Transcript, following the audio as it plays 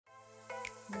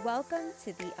Welcome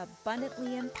to the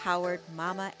Abundantly Empowered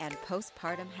Mama and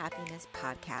Postpartum Happiness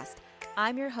Podcast.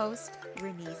 I'm your host,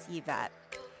 Renese Yvette.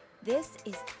 This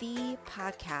is the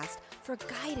podcast for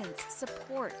guidance,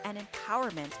 support, and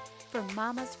empowerment for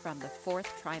mamas from the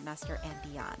fourth trimester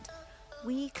and beyond.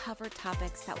 We cover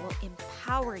topics that will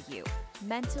empower you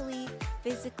mentally,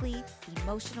 physically,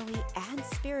 emotionally, and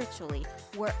spiritually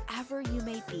wherever you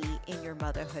may be in your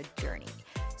motherhood journey.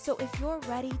 So if you're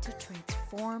ready to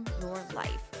transform your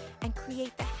life and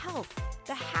create the health,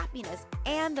 the happiness,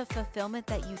 and the fulfillment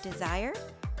that you desire,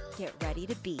 get ready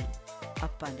to be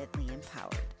abundantly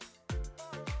empowered.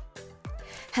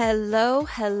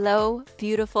 Hello,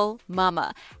 beautiful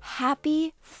mama.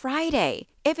 Happy Friday.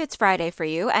 If it's Friday for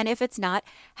you, and if it's not,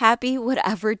 happy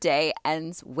whatever day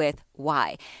ends with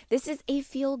Y. This is a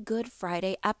Feel Good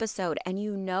Friday episode, and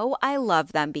you know I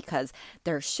love them because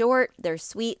they're short, they're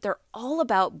sweet, they're all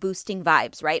about boosting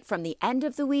vibes, right? From the end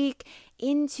of the week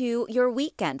into your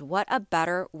weekend. What a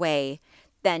better way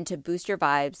than to boost your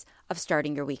vibes of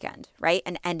starting your weekend, right?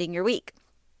 And ending your week.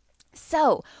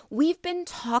 So we've been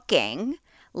talking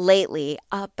lately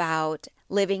about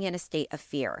living in a state of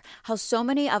fear, how so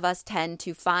many of us tend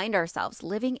to find ourselves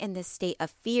living in this state of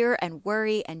fear and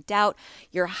worry and doubt.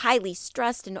 You're highly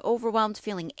stressed and overwhelmed,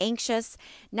 feeling anxious,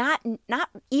 not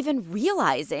even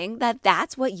realizing that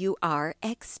that's what you are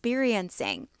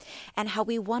experiencing, and how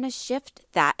we want to shift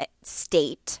that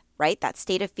state, right? That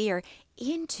state of fear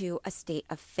into a state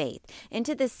of faith,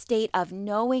 into this state of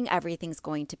knowing everything's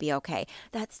going to be okay,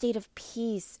 that state of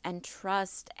peace and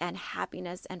trust and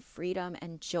happiness and freedom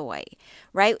and joy,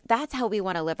 right? That's how we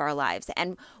want to live our lives.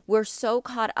 And we're so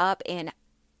caught up in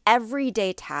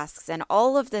everyday tasks and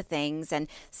all of the things and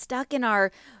stuck in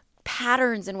our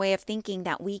patterns and way of thinking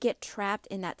that we get trapped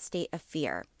in that state of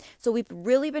fear. So we've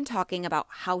really been talking about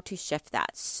how to shift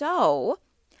that. So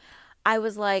I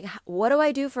was like, what do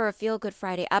I do for a Feel Good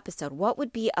Friday episode? What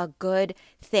would be a good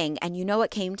thing? And you know what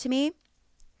came to me?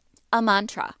 A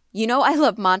mantra. You know, I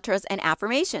love mantras and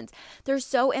affirmations. They're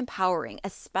so empowering,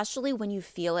 especially when you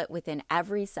feel it within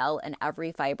every cell and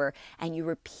every fiber, and you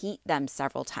repeat them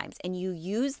several times and you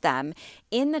use them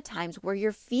in the times where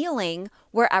you're feeling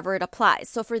wherever it applies.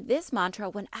 So for this mantra,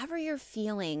 whenever you're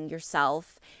feeling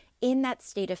yourself in that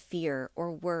state of fear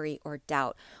or worry or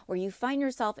doubt, or you find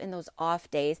yourself in those off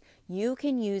days, you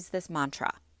can use this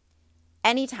mantra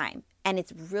anytime. And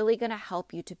it's really going to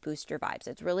help you to boost your vibes.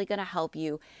 It's really going to help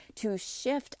you to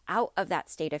shift out of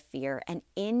that state of fear and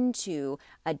into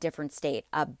a different state,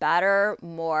 a better,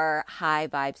 more high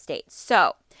vibe state.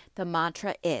 So the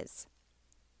mantra is,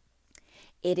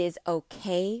 it is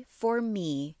okay for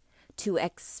me to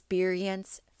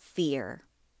experience fear,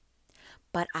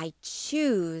 but I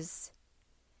choose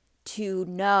to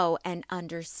know and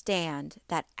understand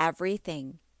that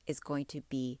everything is going to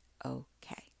be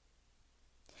okay.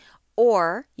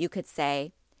 Or you could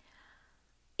say,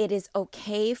 it is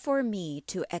okay for me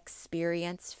to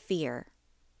experience fear,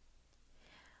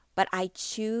 but I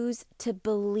choose to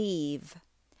believe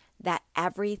that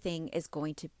everything is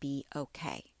going to be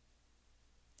okay.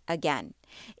 Again,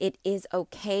 it is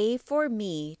okay for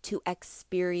me to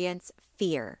experience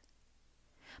fear,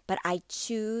 but I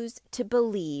choose to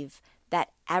believe that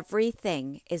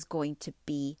everything is going to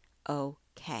be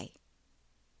okay.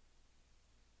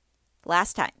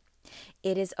 Last time,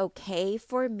 it is okay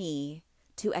for me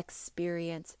to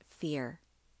experience fear,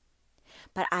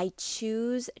 but I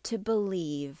choose to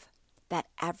believe that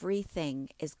everything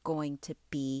is going to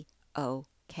be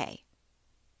okay.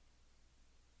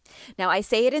 Now, I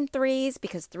say it in threes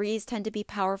because threes tend to be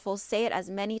powerful. Say it as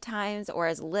many times or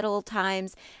as little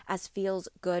times as feels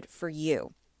good for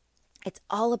you. It's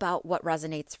all about what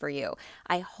resonates for you.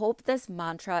 I hope this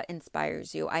mantra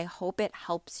inspires you. I hope it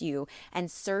helps you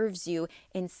and serves you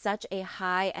in such a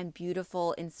high and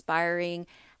beautiful, inspiring,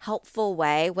 helpful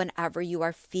way whenever you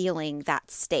are feeling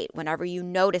that state, whenever you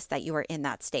notice that you are in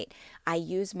that state. I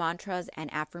use mantras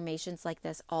and affirmations like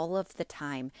this all of the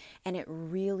time, and it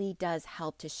really does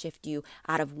help to shift you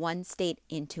out of one state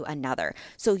into another.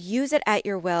 So use it at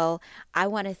your will. I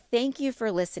want to thank you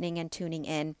for listening and tuning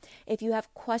in. If you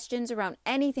have questions around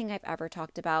anything I've ever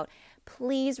talked about,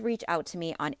 please reach out to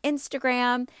me on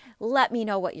Instagram. Let me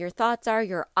know what your thoughts are,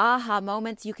 your aha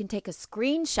moments. You can take a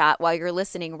screenshot while you're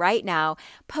listening right now,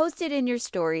 post it in your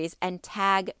stories, and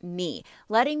tag me,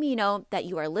 letting me know that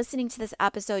you are listening to this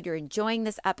episode, you're enjoying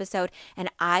this episode, and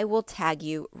I will tag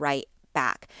you right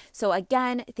back. So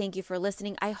again, thank you for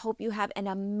listening. I hope you have an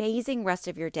amazing rest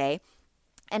of your day,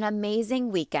 an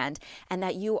amazing weekend, and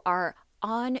that you are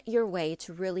on your way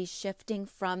to really shifting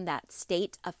from that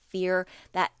state of fear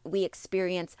that we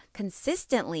experience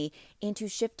consistently into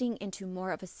shifting into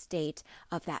more of a state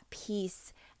of that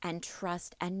peace and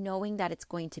trust and knowing that it's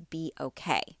going to be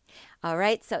okay. All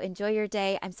right, so enjoy your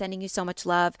day. I'm sending you so much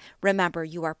love. Remember,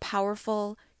 you are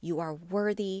powerful, you are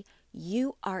worthy,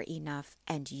 you are enough,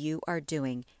 and you are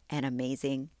doing an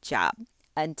amazing job.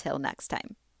 Until next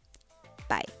time,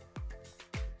 bye.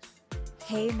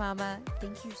 Hey mama,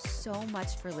 thank you so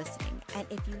much for listening. And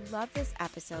if you love this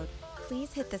episode,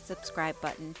 please hit the subscribe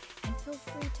button and feel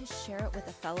free to share it with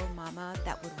a fellow mama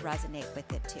that would resonate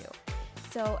with it too.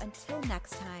 So until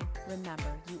next time,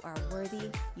 remember, you are worthy,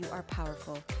 you are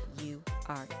powerful, you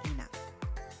are enough.